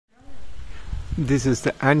This is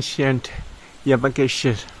the ancient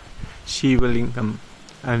Yamakeswar Shiva Lingam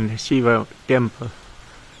and Shiva temple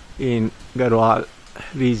in Garhwal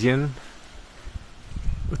region,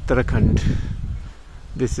 Uttarakhand.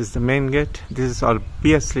 This is the main gate. This is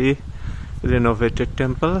obviously renovated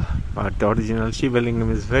temple, but the original Shiva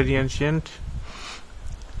Lingam is very ancient.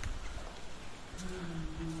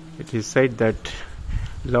 It is said that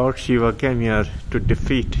Lord Shiva came here to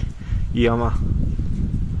defeat Yama,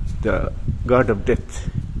 the god of death,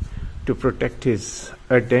 to protect his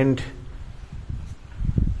ardent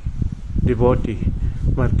devotee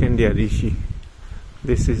Markeyanda Rishi.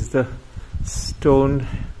 This is the stone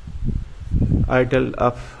idol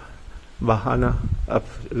of Vahana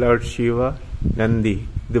of Lord Shiva, Mandi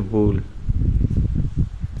the Bull.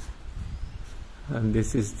 And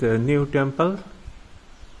this is the new temple.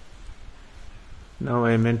 Now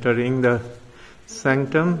I am entering the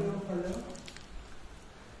sanctum.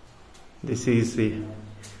 This is the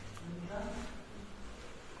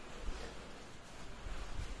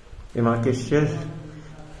Yamakeswar.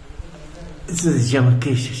 This is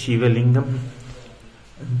Yamakeswar Shiva Lingam,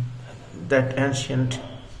 that ancient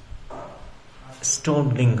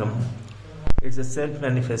stone lingam. It's a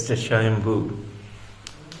self-manifested Swayambhu.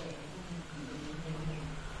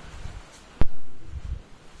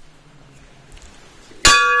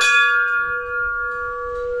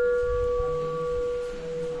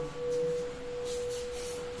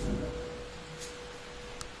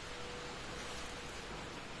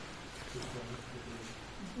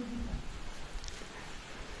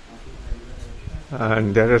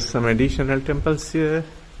 And there are some additional temples here.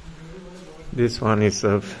 This one is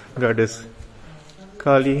of goddess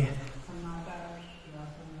Kali.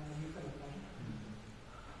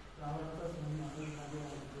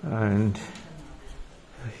 And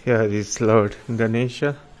here is Lord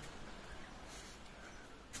Ganesha.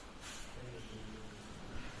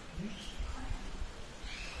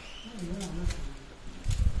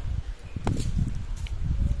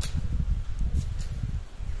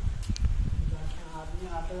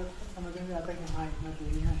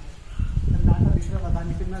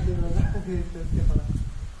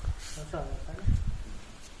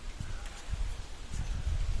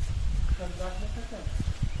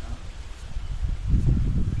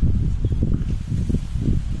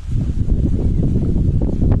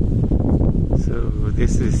 So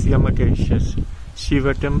this is Yamakeswar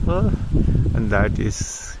Shiva temple, and that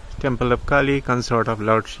is temple of Kali, consort of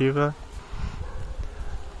Lord Shiva.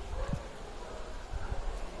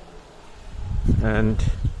 And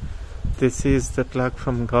this is the plaque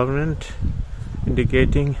from government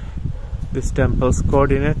indicating this temple's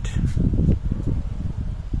coordinate.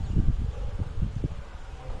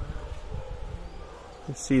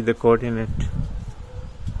 See the coordinate.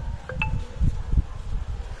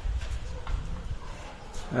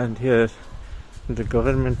 And here the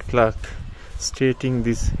government plaque stating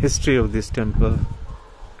this history of this temple.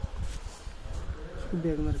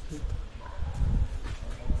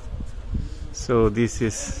 So this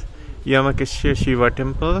is Yamakeswar Shiva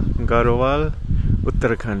temple, Garhwal,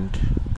 Uttarakhand.